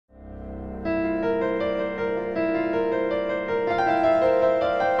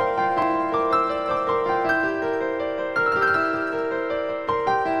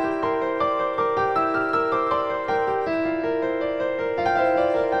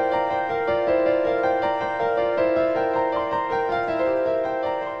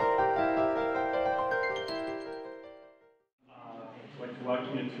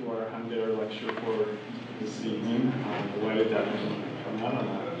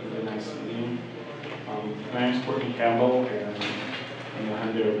evening. My name is Courtney Campbell, and I'm the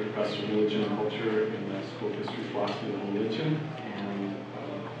Hunter Professor of Religion and Culture in the School of History, Philosophy, and Religion. And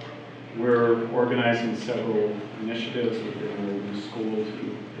we're organizing several initiatives within the school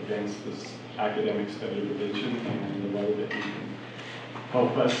to advance this academic study of religion, and the way that you can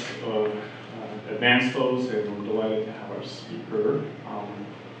help us advance those. And we're delighted to have our speaker,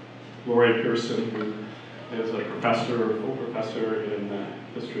 Gloria Pearson, who is a full professor in the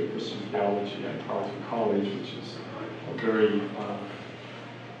history of Christian theology at Carleton College, which is a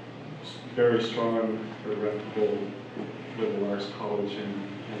very strong, very reputable liberal arts college in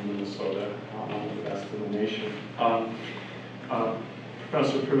Minnesota, one of the best in the nation.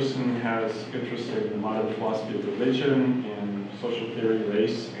 Professor Pearson has interest in the modern philosophy of religion, in social theory,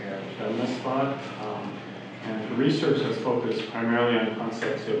 race, and feminist thought. And her research has focused primarily on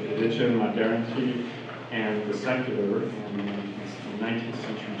concepts of religion, modernity, and the secular in 19th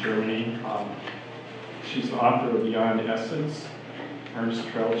century Germany. She's the author of Beyond Essence, Ernst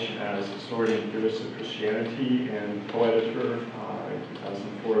Troeltsch as Historian and Theorist of Christianity, and co-editor in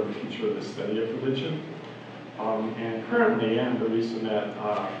 2004 of The Future of the Study of Religion. And currently, and the reason that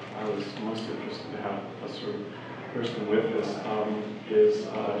I was most interested to have Professor Pearson with us is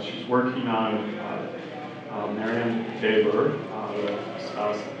she's working on Marianne Weber, the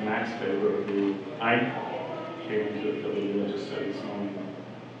spouse of Max Weber, who I came into the field of religious studies knowing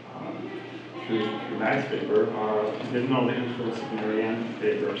through Max Weber. Didn't know the influence of Marianne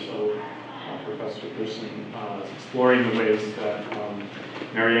Weber, so Professor Pearson is exploring the ways that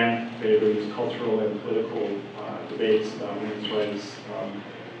Marianne Weber used cultural and political debates about women's rights,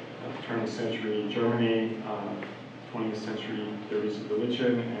 turn of the century Germany, 20th century theories of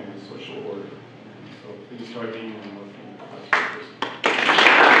religion, and social order. And so please join me in welcoming Professor Pearson.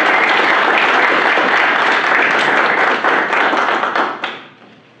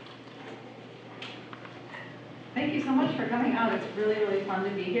 Thank you so much for coming out. It's really, really fun to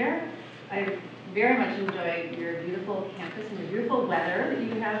be here. I very much enjoyed your beautiful campus and your beautiful weather that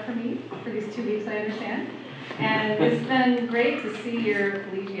you have for me for these 2 weeks, I understand. And it's been great to see your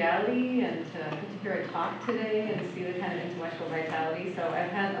collegiality and to hear a talk today and see the kind of intellectual vitality. So I've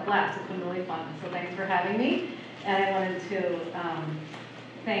had a blast. It's been really fun. So thanks for having me. And I wanted to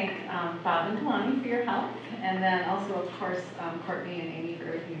thank Bob and Delani for your help. And then also, of course, Courtney and Amy for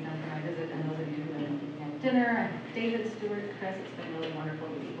everything you've done for my visit, and those of you who had dinner, and David, Stewart, Chris. It's been really wonderful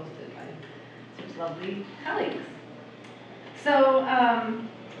to be hosted by such lovely colleagues. So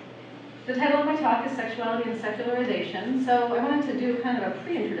the title of my talk is Sexuality and Secularization. So I wanted to do kind of a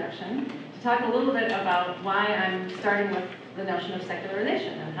pre-introduction to talk a little bit about why I'm starting with the notion of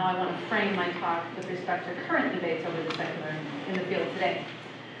secularization and how I want to frame my talk with respect to current debates over the secular in the field today.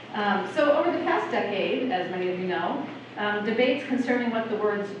 So over the past decade, as many of you know, debates concerning what the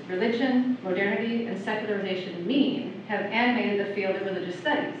words religion, modernity, and secularization mean have animated the field of religious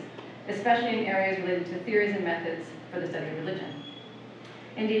studies, especially in areas related to theories and methods for the study of religion.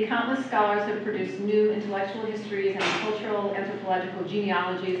 Indeed, countless scholars have produced new intellectual histories and cultural anthropological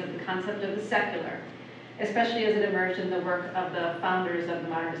genealogies of the concept of the secular, especially as it emerged in the work of the founders of the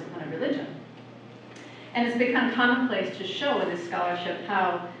modern discipline of religion. And it's become commonplace to show in this scholarship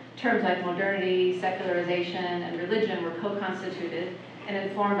how terms like modernity, secularization, and religion were co-constituted and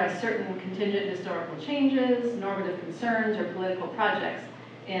informed by certain contingent historical changes, normative concerns, or political projects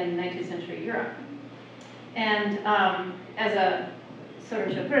in 19th century Europe. And as a sort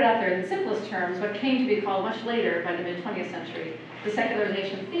of, to put it out there in the simplest terms, what came to be called much later, by the mid-20th century, the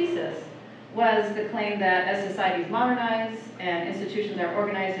secularization thesis was the claim that as societies modernize and institutions are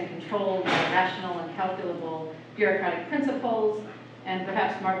organized and controlled by rational and calculable bureaucratic principles, and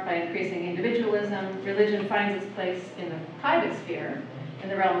perhaps marked by increasing individualism, religion finds its place in the private sphere, in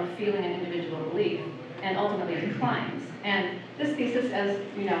the realm of feeling and individual belief, and ultimately declines. And this thesis, as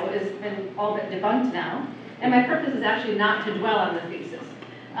you know, has been all but debunked now. And my purpose is actually not to dwell on the thesis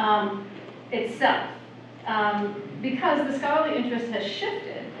itself, because the scholarly interest has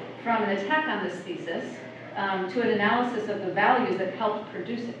shifted from an attack on this thesis to an analysis of the values that helped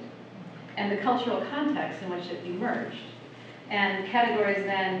produce it and the cultural context in which it emerged. And categories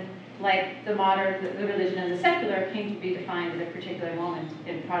then, like the modern, the religion, and the secular, came to be defined at a particular moment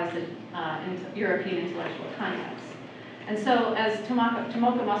in Protestant European intellectual context. And so, as Tomoka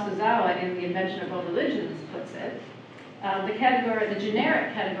Masuzawa in The Invention of World Religions puts it, the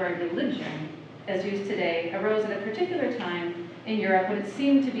generic category of religion, as used today, arose at a particular time in Europe when it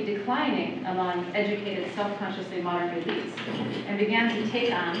seemed to be declining among educated, self-consciously modern elites, and began to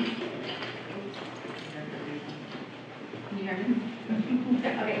take on. Can you hear me?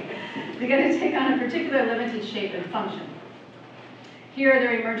 Okay. Began to take on a particular limited shape and function. Here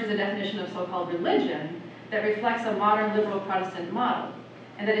there emerges a definition of so-called religion that reflects a modern liberal Protestant model,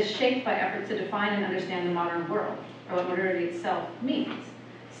 and that is shaped by efforts to define and understand the modern world, or what modernity itself means.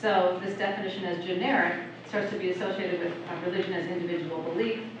 So this definition as generic starts to be associated with religion as individual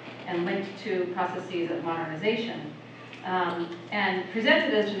belief and linked to processes of modernization, and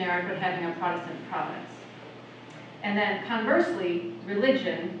presented as generic but having a Protestant provenance. And then conversely,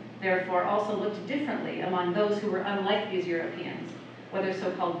 religion, therefore, also looked differently among those who were unlike these Europeans, whether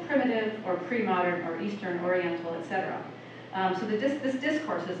so-called primitive or pre-modern or Eastern Oriental, etc. So this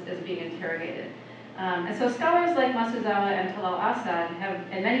discourse is being interrogated. And so scholars like Masuzawa and Talal Asad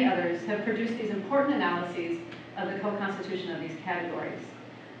and many others have produced these important analyses of the co-constitution of these categories.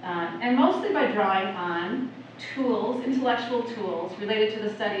 And mostly by drawing on tools, intellectual tools, related to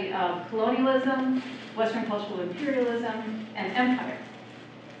the study of colonialism, Western cultural imperialism, and empire.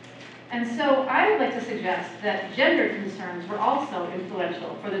 And so I would like to suggest that gender concerns were also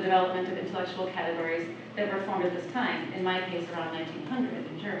influential for the development of intellectual categories that were formed at this time, in my case around 1900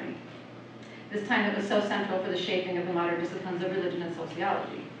 in Germany. This time that was so central for the shaping of the modern disciplines of religion and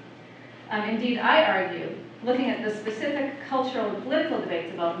sociology. Indeed, I argue, looking at the specific cultural and political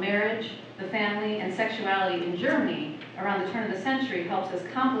debates about marriage, the family, and sexuality in Germany around the turn of the century helps us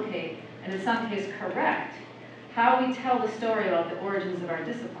complicate, and in some cases correct, how we tell the story about the origins of our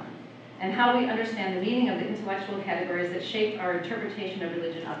discipline, and how we understand the meaning of the intellectual categories that shape our interpretation of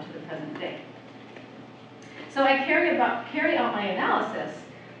religion up to the present day. So I carry out my analysis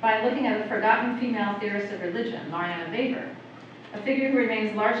by looking at a forgotten female theorist of religion, Marianne Weber, a figure who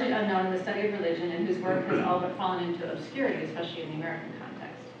remains largely unknown in the study of religion and whose work has all but fallen into obscurity, especially in the American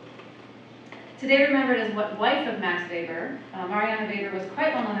context. Today remembered as wife of Max Weber, Marianne Weber was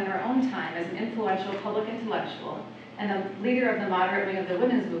quite well known in her own time as an influential public intellectual and the leader of the moderate wing of the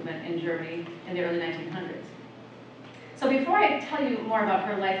women's movement in Germany in the early 1900s. So before I tell you more about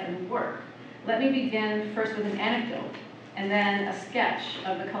her life and work, let me begin first with an anecdote and then a sketch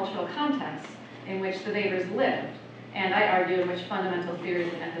of the cultural context in which the Webers lived, and I argue in which fundamental theories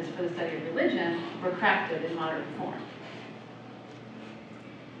and methods for the study of religion were crafted in modern form.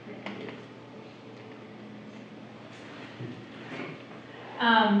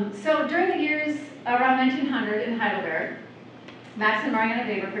 So during the years around 1900 in Heidelberg, Max and Marianne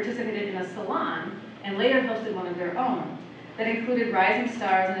Weber participated in a salon and later hosted one of their own that included rising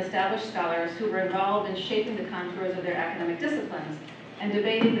stars and established scholars who were involved in shaping the contours of their academic disciplines and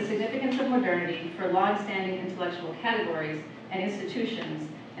debating the significance of modernity for long-standing intellectual categories and institutions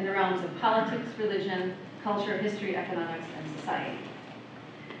in the realms of politics, religion, culture, history, economics, and society.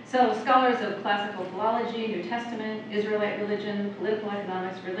 So scholars of classical philology, New Testament, Israelite religion, political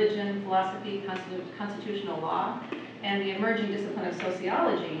economics, religion, philosophy, constitutional law, and the emerging discipline of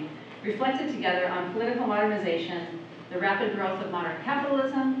sociology reflected together on political modernization, the rapid growth of modern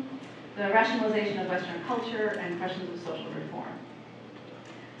capitalism, the rationalization of Western culture, and questions of social reform.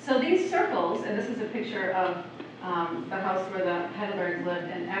 So these circles, and this is a picture of the house where the Heidelbergs lived,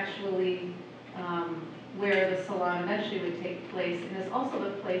 and actually where the salon eventually would take place, and it's also the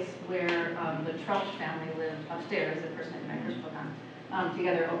place where the Troeltsch family lived upstairs, the person I did my first book on,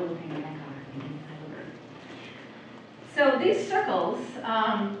 together overlooking the Neckar in Heidelberg. So these circles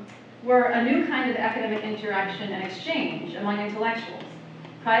were a new kind of academic interaction and exchange among intellectuals,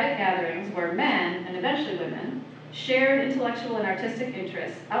 private gatherings where men, and eventually women, shared intellectual and artistic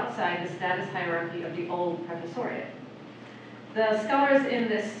interests outside the status hierarchy of the old professoriate. The scholars in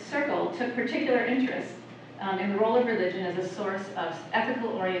this circle took particular interest in the role of religion as a source of ethical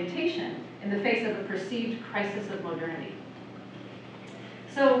orientation in the face of a perceived crisis of modernity.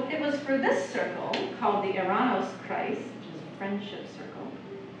 So it was for this circle, called the Eranos-Kreis, which is a friendship circle.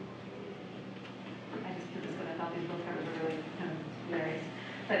 I just did this because I thought these book covers were really kind of hilarious.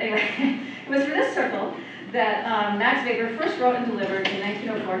 But anyway, it was for this circle that Max Weber first wrote and delivered in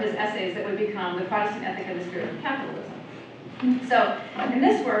 1904 his essays that would become The Protestant Ethic and the Spirit of Capitalism. So in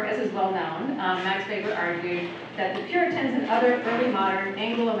this work, as is well known, Max Weber argued that the Puritans and other early modern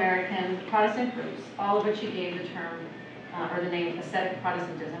Anglo-American Protestant groups, all of which he gave the term or the name ascetic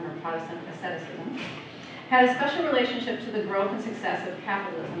Protestantism or Protestant asceticism, had a special relationship to the growth and success of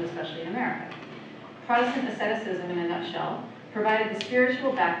capitalism, especially in America. Protestant asceticism, in a nutshell, provided the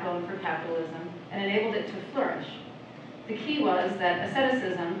spiritual backbone for capitalism and enabled it to flourish. The key was that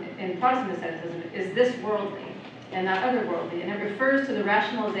asceticism, in Protestant asceticism, is this worldly and not otherworldly, and it refers to the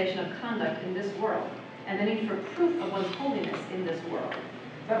rationalization of conduct in this world and the need for proof of one's holiness in this world,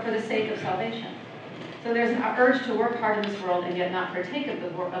 but for the sake of salvation. So there's an urge to work hard in this world and yet not partake of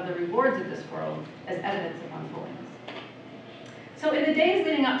the rewards of this world as evidence of one's holiness. So in the days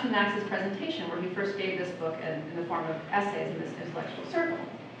leading up to Max's presentation, where he first gave this book in the form of essays in this intellectual circle,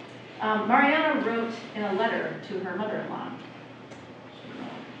 Marianne wrote in a letter to her mother-in-law.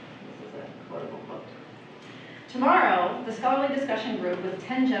 This is a quotable quote. "Tomorrow, the scholarly discussion group with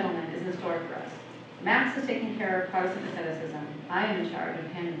 10 gentlemen is in store for us. Max is taking care of Protestant asceticism. I am in charge of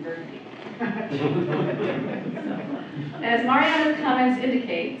hymn and virginity." As Marianne's comments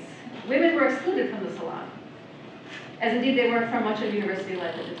indicates, women were excluded from the salon, as indeed they were from much of university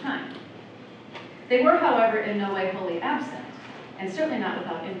life at the time. They were, however, in no way wholly absent, and certainly not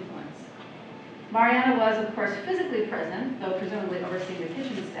without influence. Marianne was, of course, physically present, though presumably overseeing the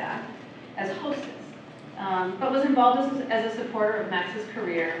kitchen staff, as hostess, but was involved as a supporter of Max's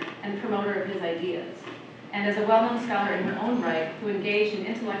career and promoter of his ideas, and as a well-known scholar in her own right who engaged in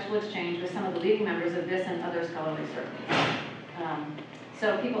intellectual exchange with some of the leading members of this and other scholarly circles.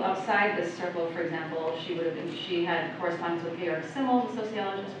 So people outside this circle, for example, she had correspondence with Georg Simmel, the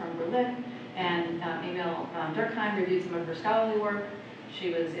sociologist from Berlin, and Emil Durkheim reviewed some of her scholarly work. She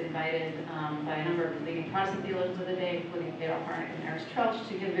was invited by a number of the leading Protestant theologians of the day, including Adolf Harnack and Ernst Troeltsch,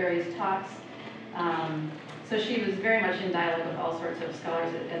 to give various talks. So she was very much in dialogue with all sorts of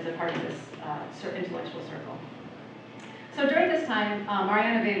scholars as a part of this intellectual circle. So during this time,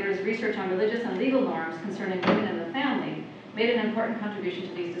 Marianne Weber's research on religious and legal norms concerning women and the family made an important contribution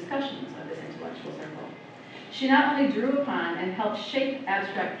to these discussions of this intellectual circle. She not only drew upon and helped shape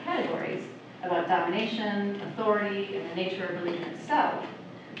abstract categories about domination, authority, and the nature of religion itself,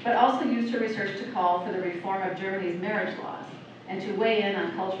 but also used her research to call for the reform of Germany's marriage laws and to weigh in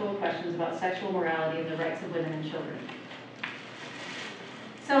on cultural questions about sexual morality and the rights of women and children.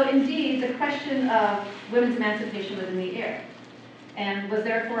 So indeed, the question of women's emancipation was in the air, and was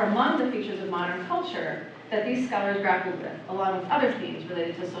therefore among the features of modern culture that these scholars grappled with, along with other themes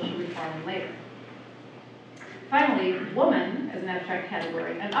related to social reform and labor. Finally, woman, as an abstract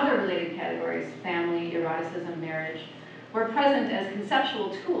category, and other related categories, family, eroticism, marriage, were present as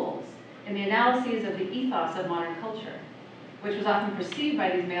conceptual tools in the analyses of the ethos of modern culture, which was often perceived by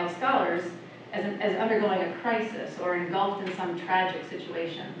these male scholars as undergoing a crisis or engulfed in some tragic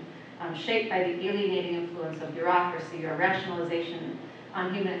situation, shaped by the alienating influence of bureaucracy or rationalization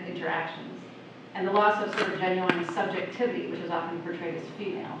on human interactions, and the loss of sort of genuine subjectivity, which is often portrayed as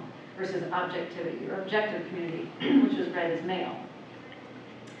female, versus objectivity or objective community, which is read as male.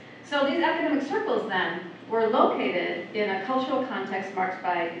 So these academic circles then were located in a cultural context marked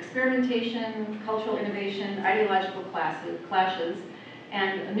by experimentation, cultural innovation, ideological clashes,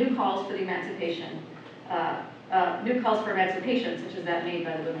 and new calls for emancipation, such as that made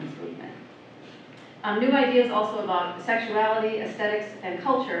by the women's movement. New ideas also about sexuality, aesthetics, and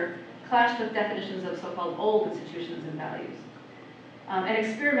culture clashed with definitions of so-called old institutions and values. An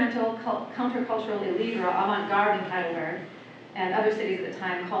experimental countercultural elite or avant-garde in Heidelberg and other cities at the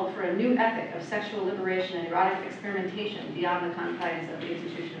time called for a new ethic of sexual liberation and erotic experimentation beyond the confines of the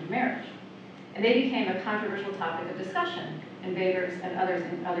institution of marriage. And they became a controversial topic of discussion in Weber's and others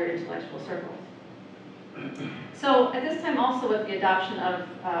in other intellectual circles. So at this time also with the adoption of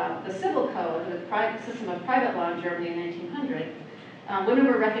the civil code, the system of private law in Germany in 1900, women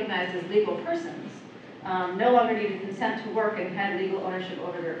were recognized as legal persons, no longer needed consent to work and had legal ownership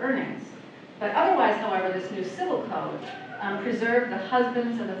over their earnings. But otherwise, however, this new civil code preserved the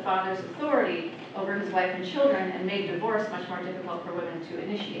husband's and the father's authority over his wife and children and made divorce much more difficult for women to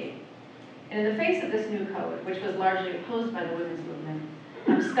initiate. And in the face of this new code, which was largely opposed by the women's movement,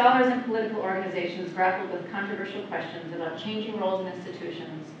 scholars and political organizations grappled with controversial questions about changing roles in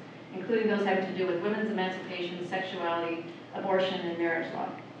institutions, including those having to do with women's emancipation, sexuality, abortion, and marriage law.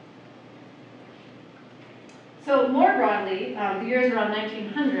 So more broadly, the years around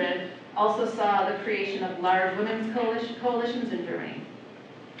 1900 also saw the creation of large women's coalitions in Germany.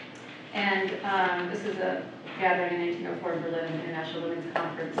 And this is a gathering in 1904 in Berlin, the International Women's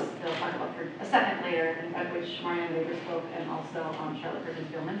Conference. They'll talk about for a second later, at which Marianne Weber spoke, and also Charlotte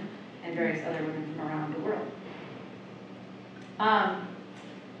Perkins-Gilman and various other women from around the world.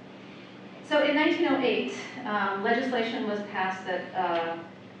 So in 1908, legislation was passed that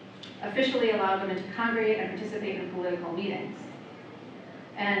officially allowed women to congregate and participate in political meetings.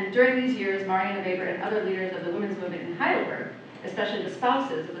 And during these years, Marianne Weber and other leaders of the women's movement in Heidelberg, especially the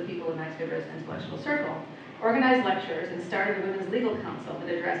spouses of the people in Max Weber's intellectual circle, organized lectures and started a women's legal council that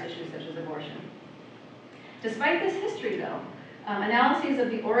addressed issues such as abortion. Despite this history, though, analyses of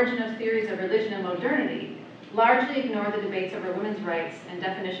the origin of theories of religion and modernity largely ignore the debates over women's rights and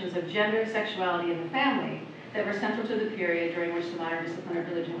definitions of gender, sexuality, and the family that were central to the period during which the modern discipline of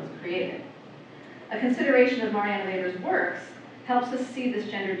religion was created. A consideration of Marianne Weber's works helps us see this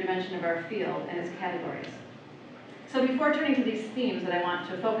gender dimension of our field and its categories. So before turning to these themes that I want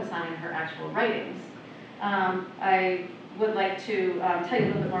to focus on in her actual writings, I would like to tell you a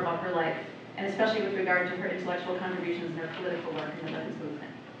little bit more about her life, and especially with regard to her intellectual contributions and her political work in the women's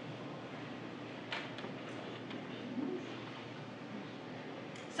movement.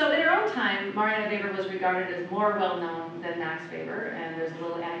 So in her own time, Marianne Weber was regarded as more well-known than Max Weber, and there's a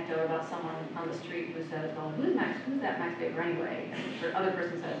little anecdote about someone on the street who says, well, who's that Max Weber anyway? And the other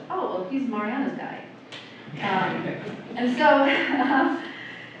person says, oh, well, he's Marianne's guy. And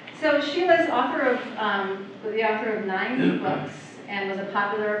so she was the author of 9 books and was a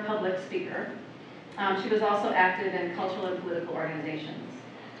popular public speaker. She was also active in cultural and political organizations.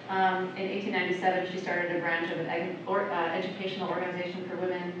 In 1897, she started a branch of an educational organization for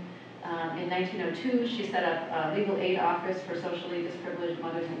women. In 1902, she set up a legal aid office for socially disprivileged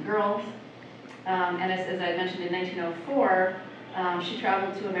mothers and girls. And as I mentioned, in 1904, she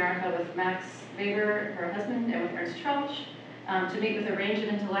traveled to America with Max Weber, her husband, and with Ernst Troeltsch to meet with a range of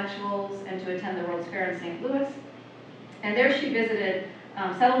intellectuals and to attend the World's Fair in St. Louis. And there she visited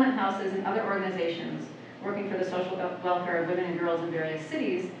settlement houses and other organizations working for the social welfare of women and girls in various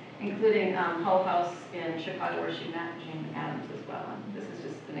cities, including Hull House in Chicago, where she met Jane Addams as well. And this is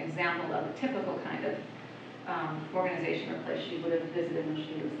just an example of a typical kind of organization or place she would have visited when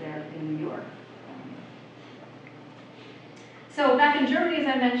she was there in New York. So back in Germany, as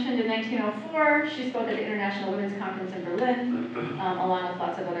I mentioned, in 1904, she spoke at the International Women's Conference in Berlin, along with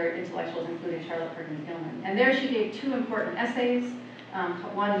lots of other intellectuals, including Charlotte Perkins Gilman. And there she gave 2 important essays,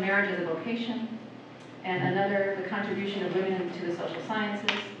 one, Marriage as a Vocation, and another, The Contribution of Women to the Social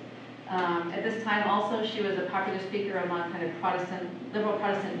Sciences. At this time also, she was a popular speaker among kind of liberal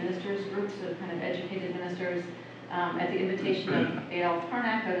Protestant ministers, groups of kind of educated ministers, at the invitation of Adolf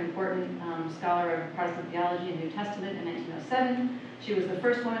Harnack, an important scholar of Protestant theology and New Testament in 1907. She was the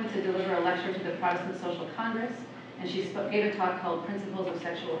first woman to deliver a lecture to the Protestant Social Congress, and she gave a talk called Principles of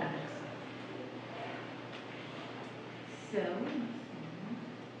Sexual Ethics. So,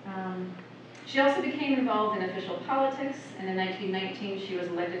 she also became involved in official politics, and in 1919 she was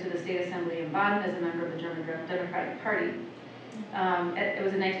elected to the State Assembly in Baden as a member of the German Democratic Party. It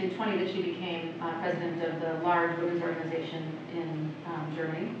was in 1920 that she became president of the large women's organization in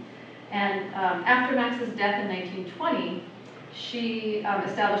Germany. And after Max's death in 1920, she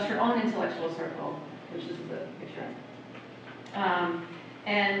established her own intellectual circle, which this is a picture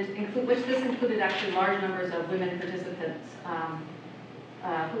of, which this included actually large numbers of women participants,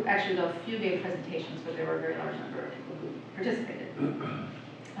 who actually, though few gave presentations, but there were a very large number of people who participated.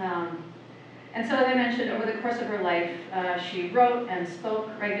 And so, as I mentioned, over the course of her life, she wrote and spoke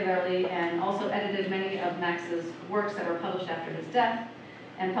regularly and also edited many of Max's works that were published after his death,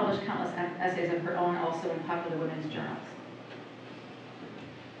 and published countless essays of her own also in popular women's journals.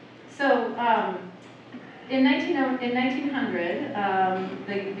 So, in 1900,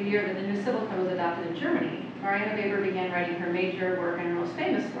 the year that the new civil code was adopted in Germany, Marianne Weber began writing her major work and her most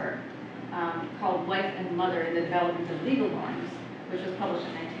famous work, called Wife and Mother in the Development of Legal Norms, which was published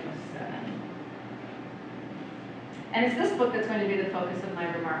in 1907. And it's this book that's going to be the focus of my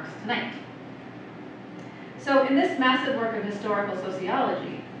remarks tonight. So in this massive work of historical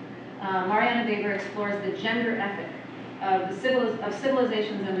sociology, Marianne Weber explores the gender ethic of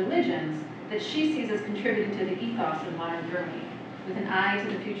civilizations and religions that she sees as contributing to the ethos of modern Germany, with an eye to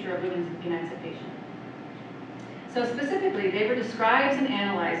the future of women's emancipation. So specifically, Weber describes and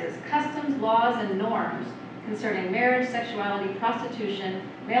analyzes customs, laws, and norms concerning marriage, sexuality, prostitution,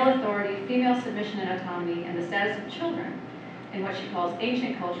 male authority, female submission and autonomy, and the status of children in what she calls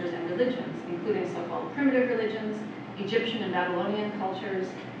ancient cultures and religions, including so-called primitive religions, Egyptian and Babylonian cultures,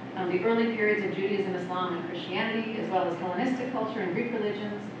 the early periods of Judaism, Islam, and Christianity, as well as Hellenistic culture and Greek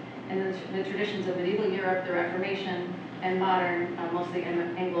religions, and the traditions of medieval Europe, the Reformation, and modern, mostly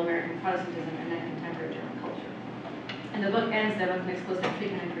Anglo-American Protestantism and then contemporary German culture. And the book ends then with an explicit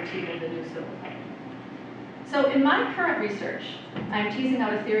treatment and critique of the new civil code. So in my current research, I'm teasing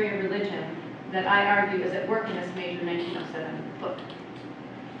out a theory of religion that I argue is at work in this major 1907 book.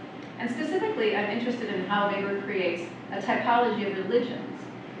 And specifically, I'm interested in how Weber creates a typology of religions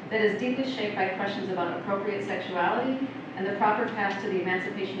that is deeply shaped by questions about appropriate sexuality and the proper path to the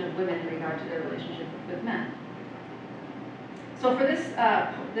emancipation of women in regard to their relationship with men. So for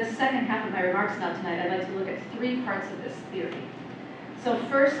this second half of my remarks now tonight, I'd like to look at 3 parts of this theory. So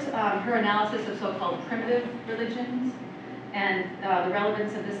first, her analysis of so-called primitive religions and the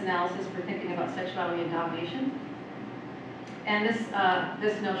relevance of this analysis for thinking about sexuality and domination. And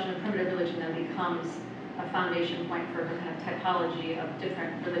this notion of primitive religion then becomes a foundation point for her kind of typology of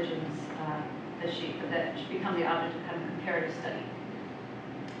different religions that should become the object of kind of comparative study.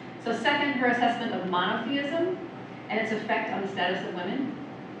 So second, her assessment of monotheism and its effect on the status of women.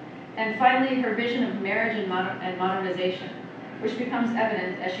 And finally, her vision of marriage and modernization, which becomes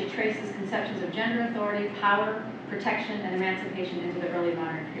evident as she traces conceptions of gender authority, power, protection, and emancipation into the early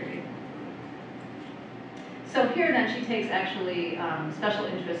modern period. So here then she takes actually special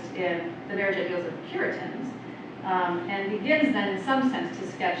interest in the marriage ideals of Puritans, and begins then in some sense to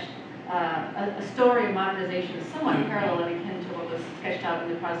sketch a story of modernization somewhat parallel and akin to what was sketched out in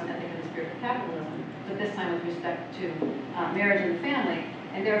the Protestant Ethic and the Spirit of Capitalism, but this time with respect to marriage and the family,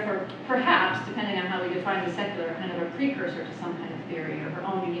 and therefore perhaps, depending on how we define the secular, kind of a precursor to some kind of theory or her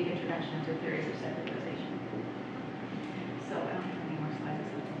own unique introduction into theories of secularization. So I don't have any more slides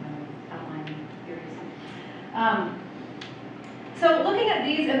except for my outline theories. So looking at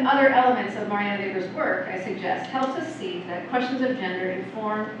these and other elements of Marianne Weber's work, I suggest, helps us see that questions of gender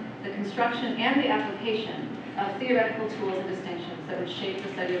inform the construction and the application of theoretical tools and distinctions that would shape the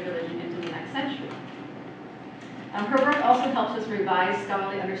study of religion into the next century. Her work also helps us revise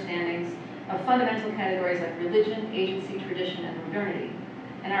scholarly understandings of fundamental categories like religion, agency, tradition, and modernity.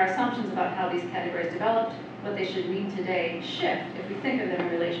 And our assumptions about how these categories developed, what they should mean today, shift if we think of them in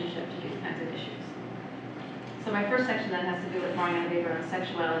relationship to these kinds of issues. So my first section then has to do with Marianne Weber on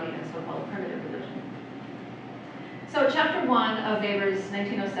sexuality and so-called primitive religion. So chapter 1 of Weber's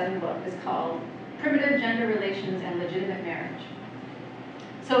 1907 book is called Primitive Gender Relations and Legitimate Marriage.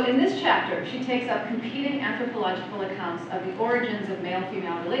 So in this chapter, she takes up competing anthropological accounts of the origins of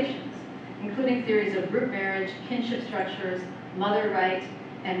male-female relations, including theories of group marriage, kinship structures, mother right,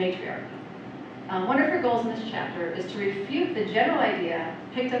 and matriarchy. One of her goals in this chapter is to refute the general idea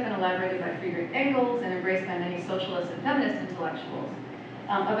picked up and elaborated by Friedrich Engels and embraced by many socialist and feminist intellectuals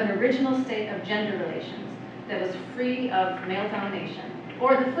of an original state of gender relations that was free of male domination,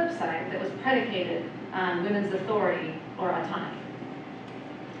 or the flip side, that was predicated on women's authority or autonomy.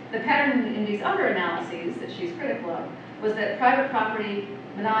 The pattern in these other analyses that she's critical of was that private property,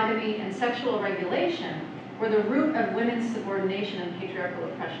 monogamy, and sexual regulation were the root of women's subordination and patriarchal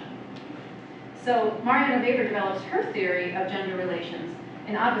oppression. So Marianne Weber develops her theory of gender relations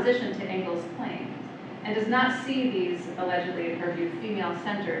in opposition to Engels' claims, and does not see these, allegedly in her view,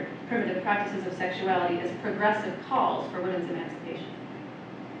 female-centered primitive practices of sexuality as progressive calls for women's emancipation.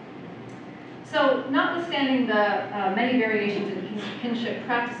 So notwithstanding the many variations in kinship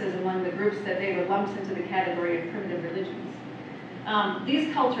practices among the groups that Weber lumps into the category of primitive religions,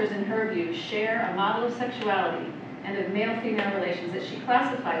 these cultures, in her view, share a model of sexuality and of male-female relations that she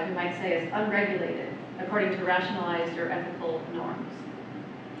classifies, we might say, as unregulated, according to rationalized or ethical norms.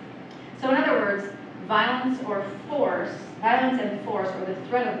 So in other words, violence and force, or the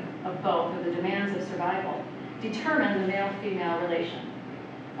threat of both, or the demands of survival, determine the male-female relation.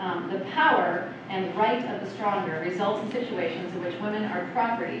 The power and right of the stronger results in situations in which women are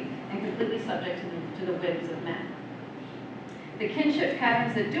property and completely subject to the whims of men. The kinship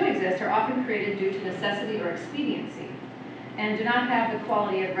patterns that do exist are often created due to necessity or expediency, and do not have the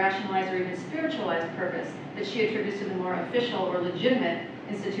quality of rationalized or even spiritualized purpose that she attributes to the more official or legitimate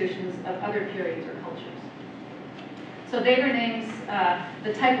institutions of other periods or cultures. So Weber names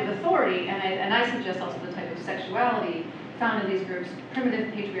the type of authority, and I suggest also the type of sexuality found in these groups,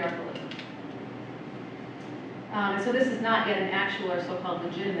 primitive patriarchalism. So this is not yet an actual or so-called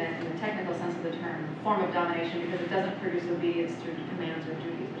legitimate, in the technical sense of the term, form of domination, because it doesn't produce obedience through commands or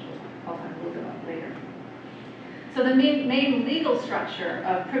duties, which I'll talk a little bit about later. So the main legal structure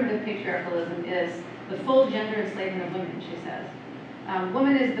of primitive patriarchalism is the full gender enslavement of women, she says.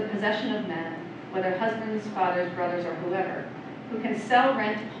 Woman is the possession of men, whether husbands, fathers, brothers, or whoever, who can sell,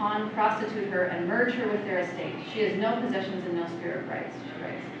 rent, pawn, prostitute her, and merge her with their estate. She has no possessions and no spirit rights, she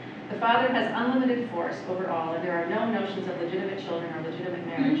writes. The father has unlimited force over all, and there are no notions of legitimate children or legitimate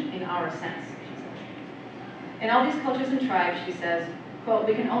marriage in our sense, she says. In all these cultures and tribes, she says, quote,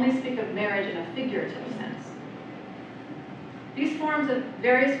 we can only speak of marriage in a figurative sense. These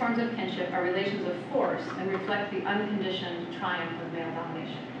various forms of kinship are relations of force and reflect the unconditioned triumph of male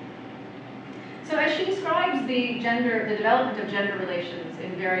domination. So as she describes the development of gender relations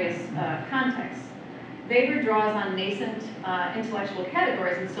in various contexts, Weber draws on nascent intellectual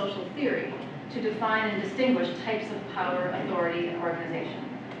categories in social theory to define and distinguish types of power, authority, and organization,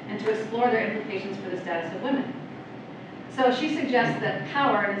 and to explore their implications for the status of women. So she suggests that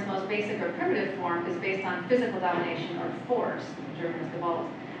power in its most basic or primitive form is based on physical domination or force, German is Gewalt,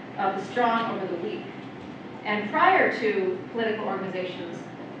 of the strong over the weak. And prior to political organizations,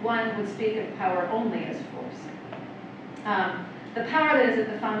 one would speak of power only as force. The power that is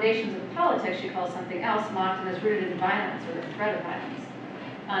at the foundations of politics she calls something else, mocked and is rooted in violence or the threat of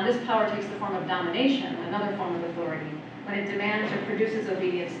violence. This power takes the form of domination, another form of authority, when it demands or produces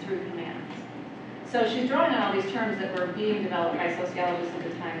obedience through commands. So she's drawing on all these terms that were being developed by sociologists at the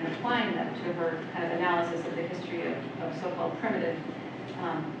time and applying them to her kind of analysis of the history of so-called primitive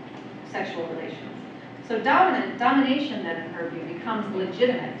sexual relations. So domination then in her view becomes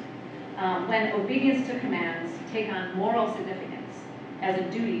legitimate when obedience to commands take on moral significance as a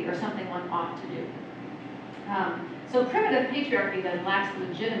duty or something one ought to do. So primitive patriarchy then lacks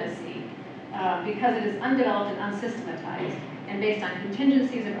legitimacy because it is undeveloped and unsystematized and based on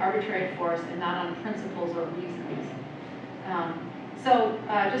contingencies of arbitrary force and not on principles or reasons.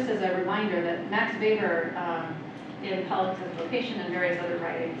 Just as a reminder that Max Weber in Politics of Vocation and various other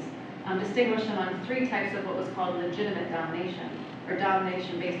writings distinguished among three types of what was called legitimate domination, or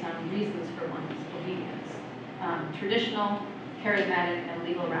domination based on reasons for one's obedience: traditional, charismatic, and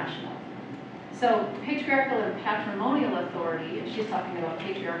legal rational. So patriarchal and patrimonial authority, and she's talking about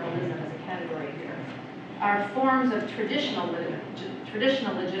patriarchalism as a category here, are forms of traditional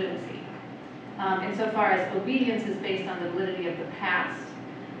legitimacy, insofar as obedience is based on the validity of the past,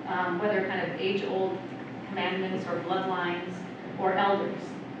 whether kind of age-old commandments or bloodlines or elders.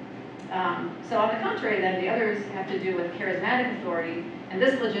 So on the contrary then, the others have to do with charismatic authority, and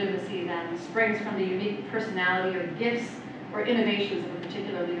this legitimacy then springs from the unique personality or gifts or innovations of a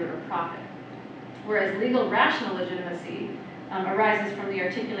particular leader or prophet. Whereas legal rational legitimacy arises from the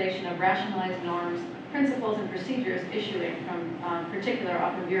articulation of rationalized norms, principles, and procedures issuing from particular,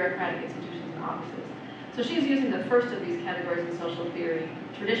 often bureaucratic institutions and offices. So she's using the first of these categories in social theory,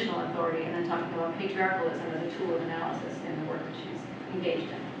 traditional authority, and then talking about patriarchalism as a tool of analysis in the work that she's engaged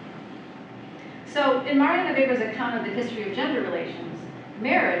in. So in Marianne Weber's account of the history of gender relations,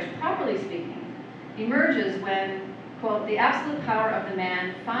 marriage, properly speaking, emerges when, quote, the absolute power of the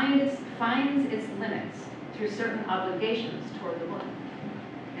man finds its limits through certain obligations toward the woman,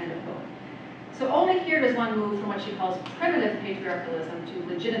 end of quote. So only here does one move from what she calls primitive patriarchalism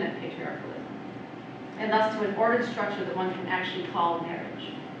to legitimate patriarchalism, and thus to an ordered structure that one can actually call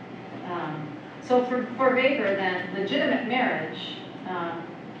marriage. So for Weber, then, legitimate marriage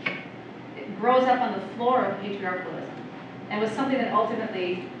it grows up on the floor of patriarchalism and was something that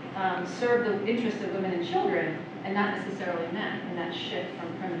ultimately served the interests of women and children and not necessarily men in that shift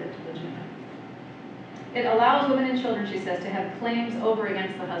from primitive to legitimate. It allows women and children, she says, to have claims over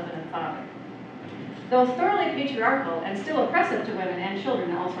against the husband and father. Though thoroughly patriarchal and still oppressive to women and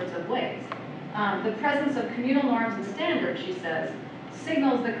children in all sorts of ways, the presence of communal norms and standards, she says,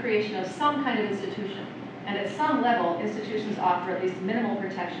 signals the creation of some kind of institution. And at some level, institutions offer at least minimal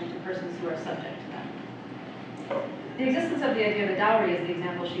protection to persons who are subject to them. The existence of the idea of a dowry is the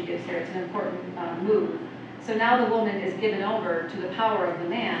example she gives here. It's an important move. So now the woman is given over to the power of the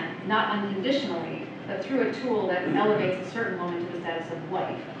man, not unconditionally, but through a tool that elevates a certain woman to the status of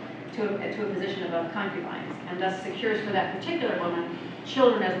wife, to a position above concubines, and thus secures for that particular woman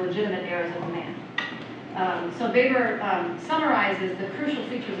children as legitimate heirs of the man. So Weber summarizes the crucial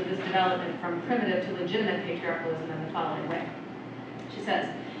features of this development from primitive to legitimate patriarchalism in the following way. She says,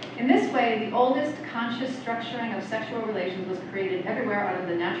 in this way, the oldest conscious structuring of sexual relations was created everywhere out of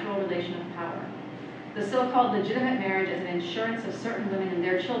the natural relation of power. The so-called legitimate marriage as an insurance of certain women and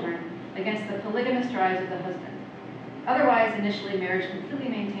their children against the polygamous drives of the husband. Otherwise, initially, marriage completely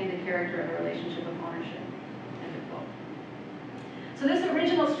maintained the character of a relationship of ownership. End of quote. So this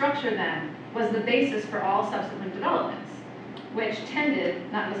original structure, then, was the basis for all subsequent developments, which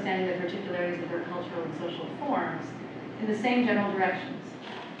tended, notwithstanding the particularities of their cultural and social forms, in the same general directions.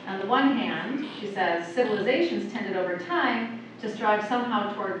 On the one hand, she says, civilizations tended over time to strive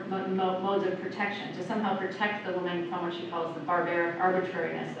somehow toward modes of protection, to somehow protect the woman from what she calls the barbaric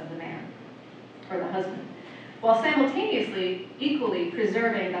arbitrariness of the man, or the husband, while simultaneously, equally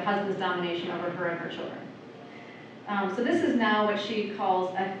preserving the husband's domination over her and her children. So this is now what she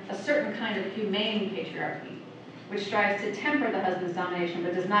calls a certain kind of humane patriarchy, which strives to temper the husband's domination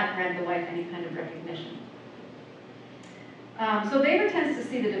but does not grant the wife any kind of recognition. So Weber tends to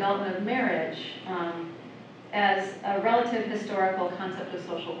see the development of marriage as a relative historical concept of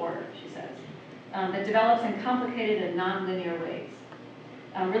social order, she says, that develops in complicated and non-linear ways.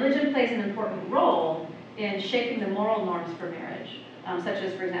 Religion plays an important role in shaping the moral norms for marriage, such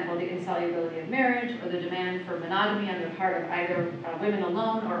as, for example, the insolubility of marriage or the demand for monogamy on the part of either women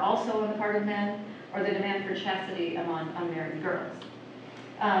alone or also on the part of men, or the demand for chastity among unmarried girls.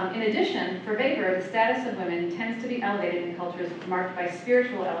 In addition, for Weber, the status of women tends to be elevated in cultures marked by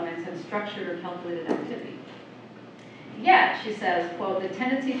spiritual elements and structured or calculated activity. Yet, she says, quote, the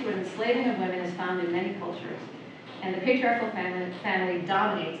tendency to an enslaving of women is found in many cultures, and the patriarchal family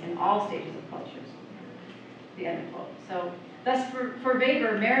dominates in all stages of cultures. The end of quote. So, thus, for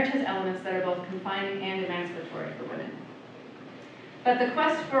Weber, marriage has elements that are both confining and emancipatory for women. But the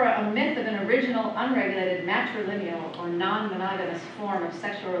quest for a myth of an original, unregulated, matrilineal, or non-monogamous form of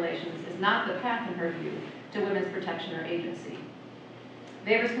sexual relations is not the path, in her view, to women's protection or agency.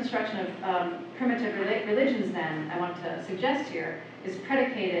 Weber's construction of primitive religions, then, I want to suggest here, is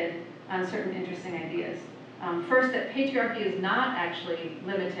predicated on certain interesting ideas. First, that patriarchy is not actually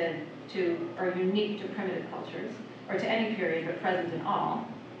limited to or unique to primitive cultures, or to any period, but present in all.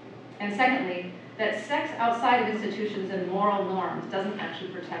 And secondly, that sex outside of institutions and moral norms doesn't actually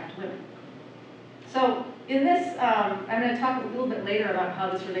protect women. So in this, I'm going to talk a little bit later about how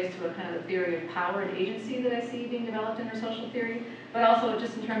this relates to a kind of a theory of power and agency that I see being developed in her social theory, but also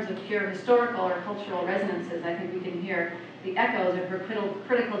just in terms of pure historical or cultural resonances, I think we can hear the echoes of her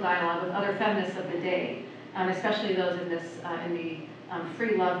critical dialogue with other feminists of the day, especially those in this in the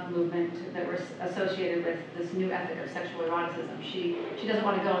free love movement that were associated with this new ethic of sexual eroticism. She doesn't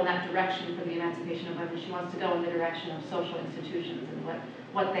want to go in that direction for the emancipation of women. She wants to go in the direction of social institutions and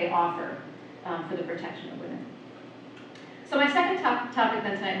what they offer for the protection of women. So my second topic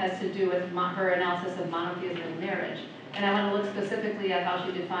then tonight has to do with her analysis of monotheism in marriage. And I want to look specifically at how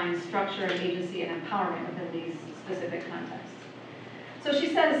she defines structure and agency and empowerment within these specific contexts. So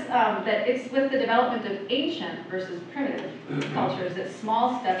she says that it's with the development of ancient versus primitive cultures that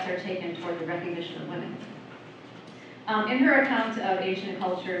small steps are taken toward the recognition of women. In her account of ancient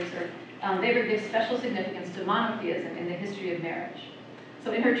cultures, Weber gives special significance to monotheism in the history of marriage.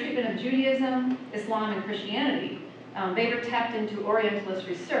 So in her treatment of Judaism, Islam, and Christianity, Weber tapped into Orientalist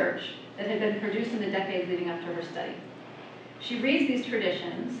research that had been produced in the decades leading up to her study. She reads these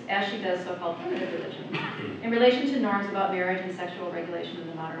traditions, as she does so-called primitive religion, in relation to norms about marriage and sexual regulation in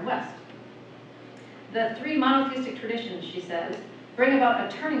the modern West. The three monotheistic traditions, she says, bring about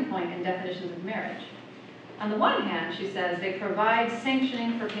a turning point in definitions of marriage. On the one hand, she says, they provide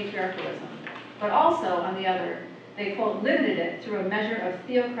sanctioning for patriarchalism, but also, on the other, they, quote, limited it through a measure of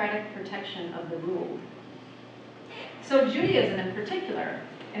theocratic protection of the ruled. So Judaism, in particular,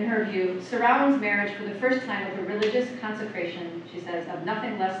 in her view, surrounds marriage for the first time with a religious consecration, she says, of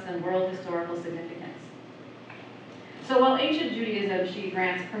nothing less than world historical significance. So while ancient Judaism, she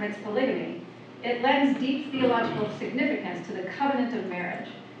grants, permits polygamy, it lends deep theological significance to the covenant of marriage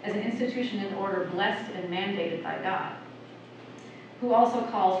as an institution and order blessed and mandated by God, who also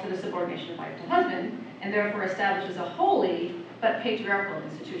calls for the subordination of wife to husband, and therefore establishes a holy but patriarchal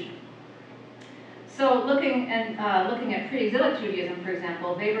institution. So looking at pre-exilic Judaism, for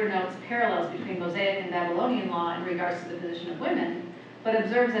example, Weber notes parallels between Mosaic and Babylonian law in regards to the position of women, but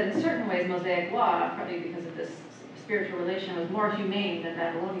observes that in certain ways Mosaic law, probably because of this spiritual relation, was more humane than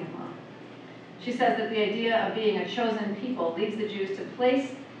Babylonian law. She says that the idea of being a chosen people leads the Jews to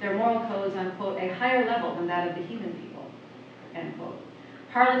place their moral codes on, quote, a higher level than that of the heathen people, end quote.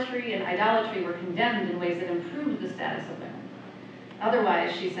 Harlotry and idolatry were condemned in ways that improved the status of women.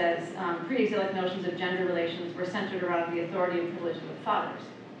 Otherwise, she says, pre-exilic notions of gender relations were centered around the authority and privilege of the fathers.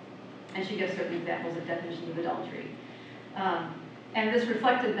 And she gives certain examples of definitions of adultery. And this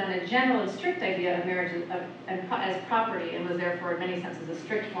reflected then a general and strict idea of marriage as property, and was therefore in many senses a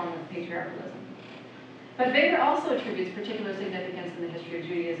strict form of patriarchalism. But Weber also attributes particular significance in the history of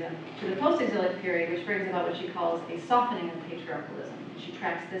Judaism to the post-exilic period, which brings about what she calls a softening of patriarchalism. And she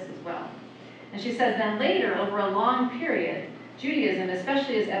tracks this as well. And she says then later, over a long period, Judaism,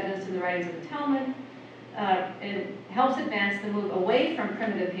 especially as evidenced in the writings of the Talmud, it helps advance the move away from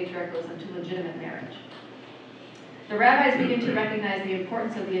primitive patriarchalism to legitimate marriage. The rabbis begin to recognize the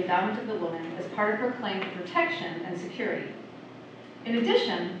importance of the endowment of the woman as part of her claim for protection and security. In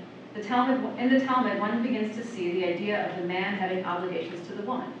addition, in the Talmud, one begins to see the idea of the man having obligations to the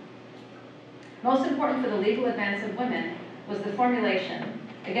woman. Most important for the legal advance of women was the formulation,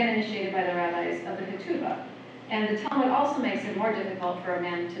 again initiated by the rabbis, of the ketubah. And the Talmud also makes it more difficult for a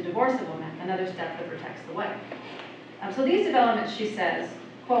man to divorce a woman, another step that protects the wife. So these developments, she says,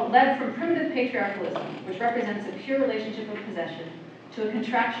 quote, led from primitive patriarchalism, which represents a pure relationship of possession, to a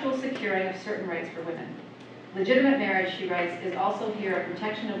contractual securing of certain rights for women. Legitimate marriage, she writes, is also here a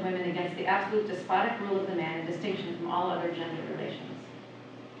protection of women against the absolute despotic rule of the man in distinction from all other gender relations.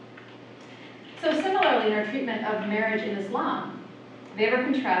 So similarly, in her treatment of marriage in Islam, Weber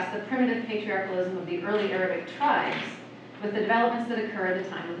contrasts the primitive patriarchalism of the early Arabic tribes with the developments that occur at the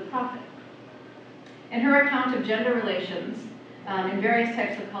time of the Prophet. In her account of gender relations in various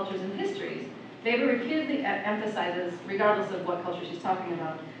types of cultures and histories, Weber repeatedly emphasizes, regardless of what culture she's talking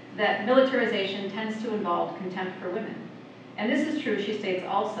about, that militarization tends to involve contempt for women. And this is true, she states,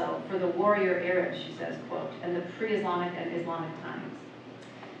 also for the warrior Arabs, she says, quote, and the pre-Islamic and Islamic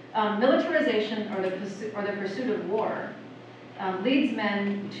times. Militarization or the pursuit of war leads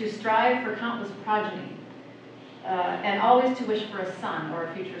men to strive for countless progeny, and always to wish for a son or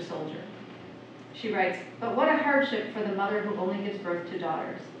a future soldier. She writes, "But what a hardship for the mother who only gives birth to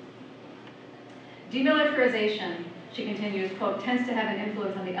daughters." Demilitarization, she continues, quote, tends to have an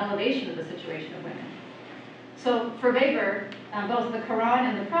influence on the elevation of the situation of women. So for Weber, both the Quran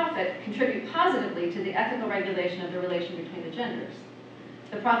and the Prophet contribute positively to the ethical regulation of the relation between the genders.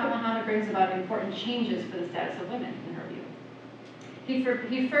 The Prophet Muhammad brings about important changes for the status of women, in her view.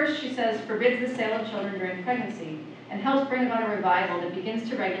 He first, she says, forbids the sale of children during pregnancy and helps bring about a revival that begins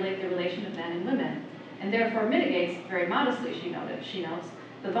to regulate the relation of men and women, and therefore mitigates, very modestly, she notes,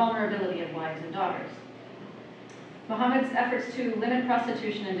 the vulnerability of wives and daughters. Muhammad's efforts to limit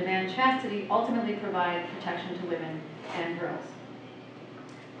prostitution and demand chastity ultimately provide protection to women and girls.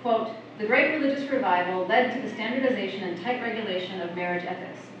 Quote, "The great religious revival led to the standardization and tight regulation of marriage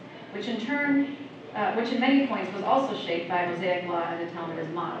ethics, which in many points was also shaped by Mosaic law and the Talmud as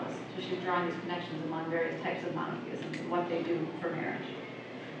models." So she's drawing these connections among various types of monotheism and what they do for marriage.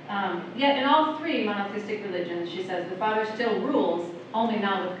 Yet in all three monotheistic religions, she says, the father still rules, only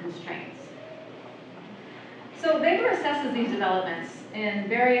now with constraints. So Weber assesses these developments in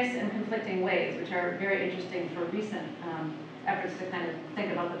various and conflicting ways, which are very interesting for recent efforts to kind of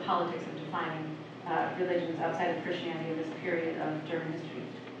think about the politics of defining religions outside of Christianity in this period of German history.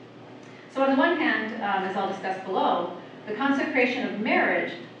 So on the one hand, as I'll discuss below, the consecration of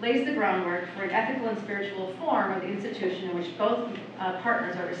marriage lays the groundwork for an ethical and spiritual form of the institution in which both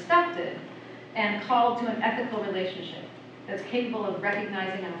partners are respected and called to an ethical relationship that's capable of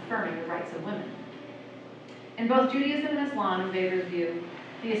recognizing and affirming the rights of women. In both Judaism and Islam, in Weber's view,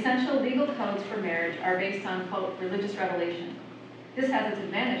 the essential legal codes for marriage are based on, quote, religious revelation. This has its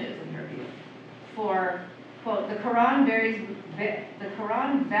advantages, in her view. For, quote, the Quran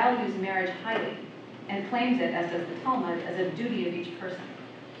values marriage highly and claims it, as does the Talmud, as a duty of each person,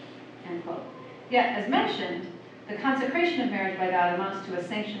 end quote. Yet, as mentioned, the consecration of marriage by God amounts to a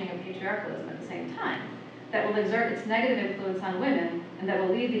sanctioning of patriarchalism at the same time that will exert its negative influence on women and that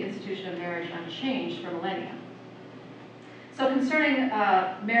will leave the institution of marriage unchanged for millennia. So concerning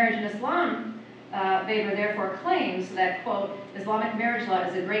marriage in Islam, Weber therefore claims that, quote, Islamic marriage law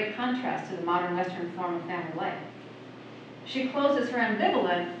is a great contrast to the modern Western form of family life. She closes her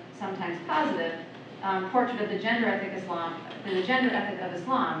ambivalent, sometimes positive, portrait of the gender ethic of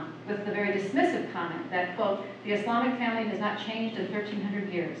Islam with the very dismissive comment that, quote, the Islamic family has not changed in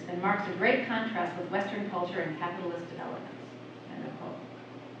 1,300 years and marks a great contrast with Western culture and capitalist developments, end of quote.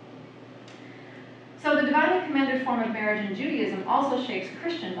 So the divinely commanded form of marriage in Judaism also shapes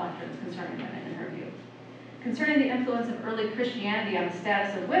Christian doctrines concerning women, in her view. Concerning the influence of early Christianity on the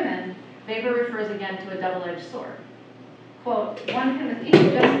status of women, Weber refers again to a double-edged sword. Quote, one can with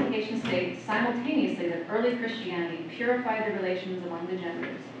equal justification state simultaneously that early Christianity purified the relations among the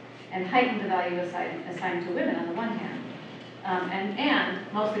genders and heightened the value assigned to women on the one hand, and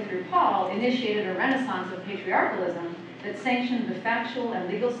mostly through Paul, initiated a renaissance of patriarchalism that sanctioned the factual and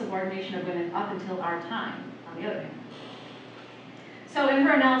legal subordination of women up until our time, on the other hand. So in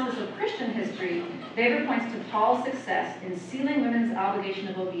her analysis of Christian history, Weber points to Paul's success in sealing women's obligation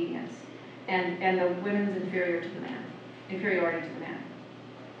of obedience and the women's inferiority to the man.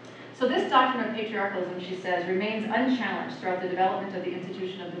 So this doctrine of patriarchalism, she says, remains unchallenged throughout the development of the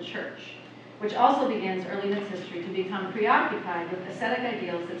institution of the church, which also begins early in its history to become preoccupied with ascetic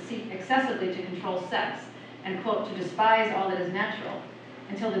ideals that seek excessively to control sex and, quote, to despise all that is natural,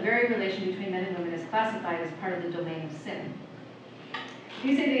 until the very relation between men and women is classified as part of the domain of sin.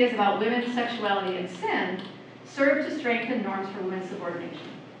 These ideas about women's sexuality and sin serve to strengthen norms for women's subordination.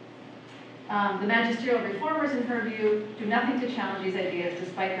 The magisterial reformers, in her view, do nothing to challenge these ideas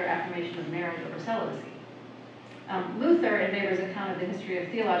despite their affirmation of marriage over celibacy. Luther, in Weber's account of the history of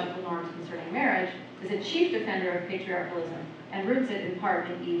theological norms concerning marriage, is a chief defender of patriarchalism and roots it in part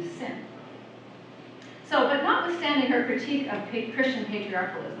in Eve's sin. So, but notwithstanding her critique of Christian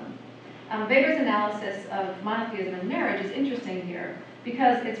patriarchalism, Weber's analysis of monotheism and marriage is interesting here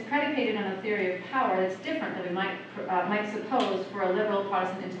because it's predicated on a theory of power that's different than we might suppose for a liberal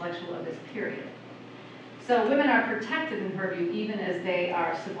Protestant intellectual of this period. So women are protected, in her view, even as they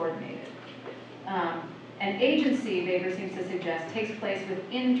are subordinated. And agency, Weber seems to suggest, takes place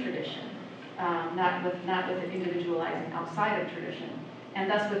within tradition, not with an individualizing outside of tradition, and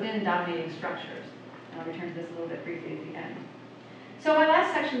thus within dominating structures. And I'll return to this a little bit briefly at the end. So my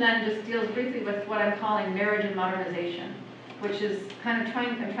last section then just deals briefly with what I'm calling marriage and modernization, which is kind of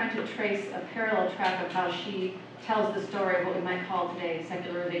I'm trying to trace a parallel track of how she tells the story of what we might call today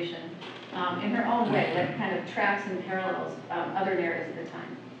secularization in her own way, that kind of tracks and parallels other narratives at the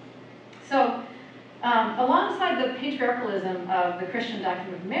time. So Alongside the patriarchalism of the Christian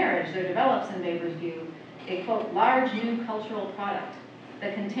doctrine of marriage, there develops, in Weber's view, a, quote, large new cultural product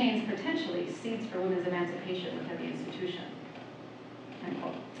that contains potentially seeds for women's emancipation within the institution, end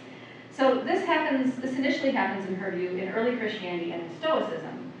quote. So this initially happens, in her view, in early Christianity and in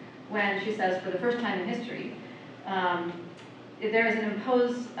Stoicism, when she says, for the first time in history, there is an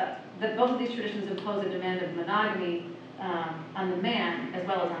that both of these traditions impose a demand of monogamy on the man as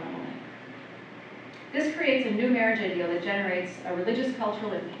well as on the woman. This creates a new marriage ideal that generates a religious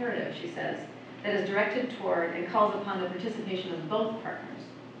cultural imperative, she says, that is directed toward and calls upon the participation of both partners.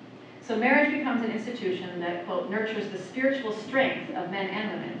 So marriage becomes an institution that, quote, nurtures the spiritual strength of men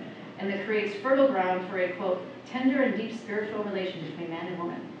and women, and that creates fertile ground for a, quote, tender and deep spiritual relation between man and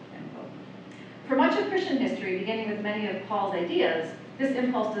woman, end quote. For much of Christian history, beginning with many of Paul's ideas, this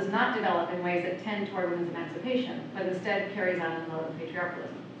impulse does not develop in ways that tend toward women's emancipation, but instead carries on in the mode of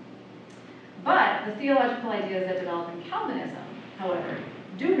patriarchalism. But the theological ideas that develop in Calvinism, however,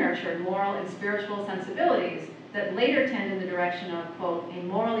 do nurture moral and spiritual sensibilities that later tend in the direction of, quote, a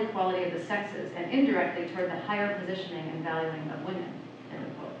moral equality of the sexes and indirectly toward the higher positioning and valuing of women,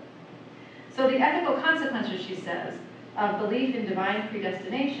 end quote. So the ethical consequences, she says, of belief in divine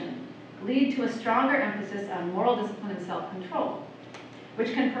predestination lead to a stronger emphasis on moral discipline and self-control,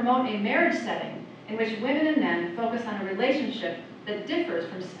 which can promote a marriage setting in which women and men focus on a relationship that differs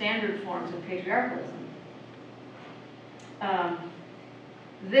from standard forms of patriarchalism.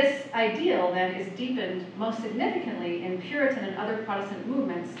 This ideal, then, is deepened most significantly in Puritan and other Protestant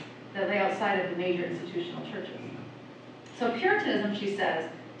movements that lay outside of the major institutional churches. So Puritanism, she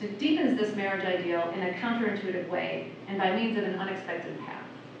says, deepens this marriage ideal in a counterintuitive way and by means of an unexpected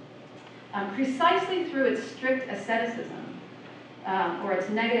path. Precisely through its strict asceticism, or its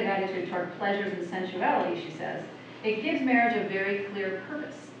negative attitude toward pleasures and sensuality, she says, it gives marriage a very clear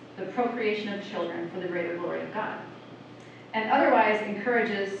purpose, the procreation of children for the greater glory of God, and otherwise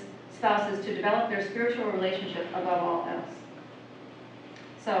encourages spouses to develop their spiritual relationship above all else.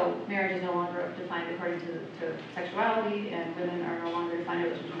 So marriage is no longer defined according to sexuality, and women are no longer defined in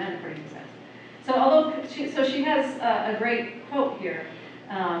relation to men according to sex. So although she has a great quote here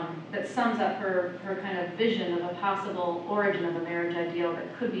that sums up her kind of vision of a possible origin of a marriage ideal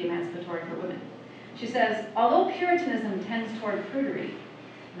that could be emancipatory for women. She says, although Puritanism tends toward prudery,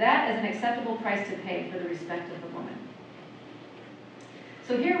 that is an acceptable price to pay for the respect of the woman.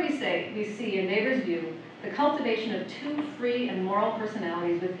 So here we see, in Weber's view, the cultivation of two free and moral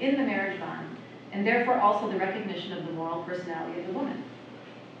personalities within the marriage bond, and therefore also the recognition of the moral personality of the woman.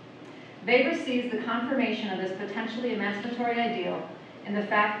 Weber sees the confirmation of this potentially emancipatory ideal in the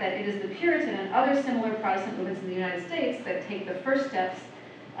fact that it is the Puritan and other similar Protestant movements in the United States that take the first steps,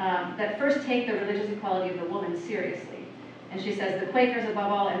 that first take the religious equality of the woman seriously. And she says the Quakers,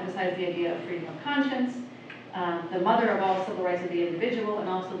 above all, emphasize the idea of freedom of conscience, the mother of all civil rights of the individual, and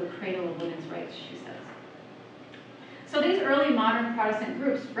also the cradle of women's rights, she says. So these early modern Protestant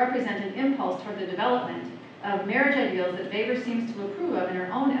groups represent an impulse toward the development of marriage ideals that Weber seems to approve of in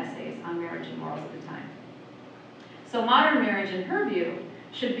her own essays on marriage and morals at the time. So modern marriage, in her view,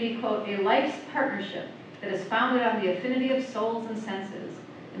 should be, quote, a life's partnership that is founded on the affinity of souls and senses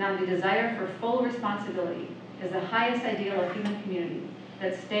and on the desire for full responsibility as the highest ideal of human community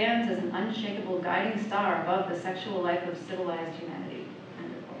that stands as an unshakable guiding star above the sexual life of civilized humanity,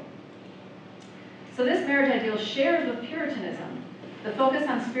 end quote. So this marriage ideal shares with Puritanism the focus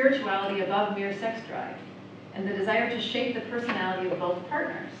on spirituality above mere sex drive and the desire to shape the personality of both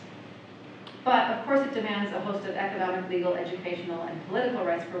partners. But, of course, it demands a host of economic, legal, educational, and political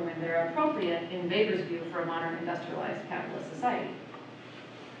rights for women that are appropriate, in Weber's view, for a modern industrialized capitalist society.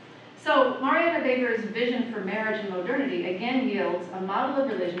 So Marianne Weber's vision for marriage and modernity again yields a model of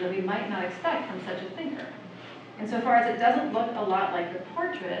religion that we might not expect from such a thinker, insofar as it doesn't look a lot like the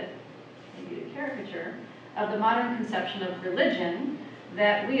portrait, maybe the caricature, of the modern conception of religion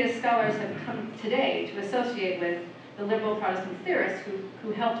that we as scholars have come today to associate with the liberal Protestant theorists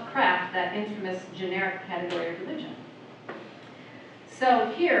who helped craft that infamous generic category of religion.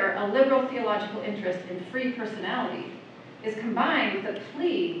 So here, a liberal theological interest in free personality is combined with a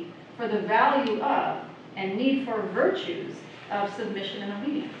plea for the value of and need for virtues of submission and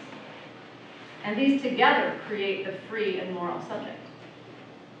obedience. And these together create the free and moral subject.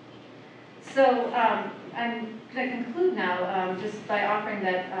 So I'm going to conclude now just by offering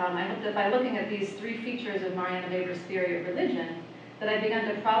that I hope that by looking at these three features of Marianne Weber's theory of religion, that I've begun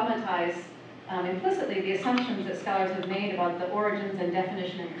to problematize implicitly the assumptions that scholars have made about the origins and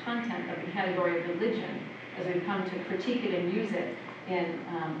definition and content of the category of religion as we've come to critique it and use it in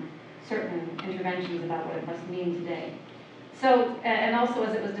certain interventions about what it must mean today. So, and also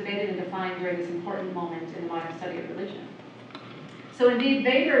as it was debated and defined during this important moment in the modern study of religion. So indeed,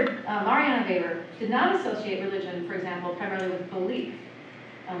 Marianne Weber did not associate religion, for example, primarily with belief.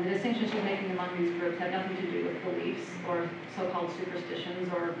 The distinction she's making among these groups had nothing to do with beliefs or so-called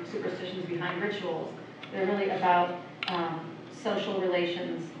superstitions or superstitions behind rituals. They're really about social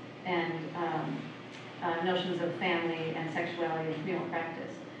relations and notions of family and sexuality and communal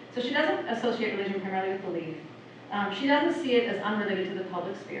practice. So she doesn't associate religion primarily with belief. She doesn't see it as unrelated to the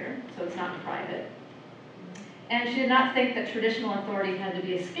public sphere, so it's not private. And she did not think that traditional authority had to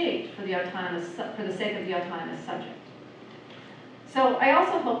be escaped for the sake of the autonomous subject. So I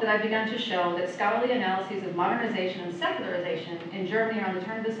also hope that I've begun to show that scholarly analyses of modernization and secularization in Germany around the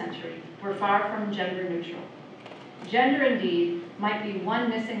turn of the century were far from gender neutral. Gender, indeed, might be one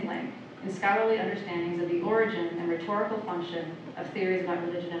missing link in scholarly understandings of the origin and rhetorical function of theories about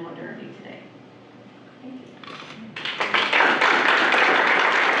religion and modernity today. Thank you.